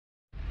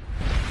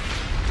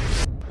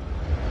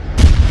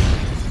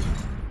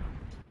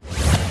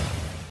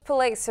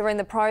Police are in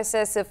the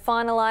process of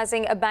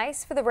finalising a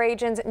base for the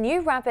region's new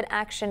rapid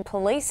action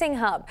policing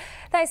hub.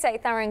 They say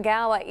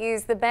Thuringowa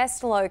is the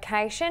best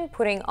location,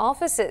 putting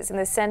officers in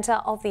the centre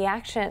of the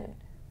action.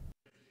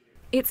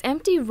 It's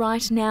empty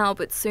right now,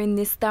 but soon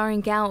this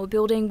Thuringowa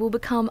building will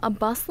become a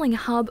bustling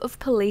hub of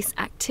police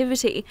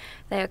activity.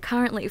 They are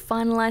currently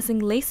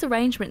finalising lease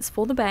arrangements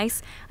for the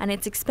base, and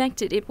it's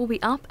expected it will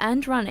be up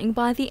and running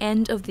by the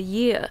end of the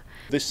year.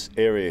 This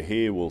area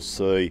here will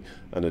see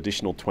an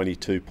additional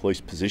 22 police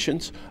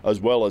positions,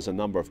 as well as a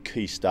number of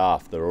key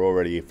staff that are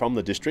already from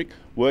the district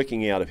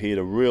working out of here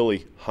to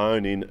really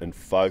hone in and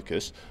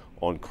focus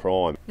on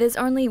crime. There's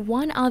only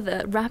one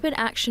other rapid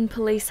action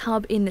police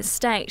hub in the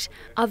state.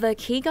 Other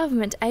key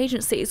government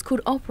agencies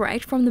could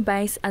operate from the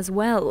base as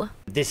well.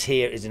 This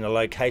here is in a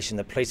location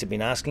the police have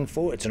been asking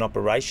for. It's an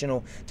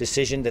operational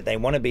decision that they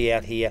want to be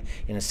out here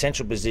in a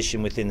central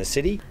position within the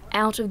city.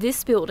 Out of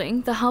this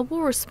building, the hub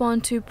will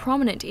respond to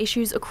prominent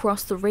issues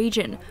across the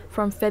region.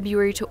 From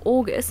February to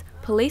August,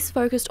 police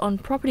focused on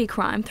property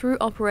crime through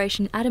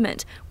Operation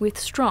Adamant with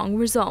strong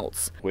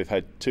results. We've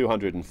had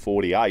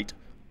 248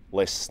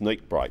 less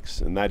sneak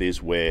breaks, and that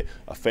is where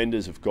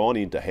offenders have gone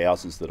into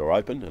houses that are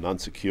open and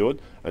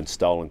unsecured and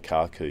stolen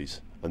car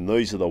keys. And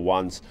these are the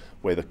ones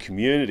where the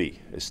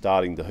community is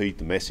starting to heed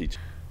the message.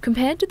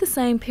 Compared to the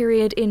same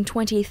period in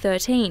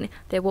 2013,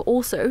 there were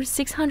also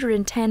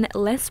 610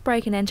 less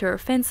break and enter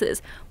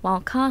offences,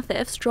 while car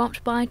thefts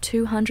dropped by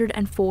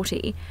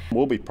 240.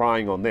 We'll be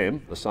preying on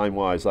them the same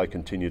way as they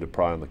continue to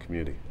prey on the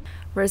community.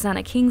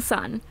 Rosanna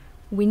Kingson,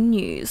 Win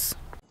News.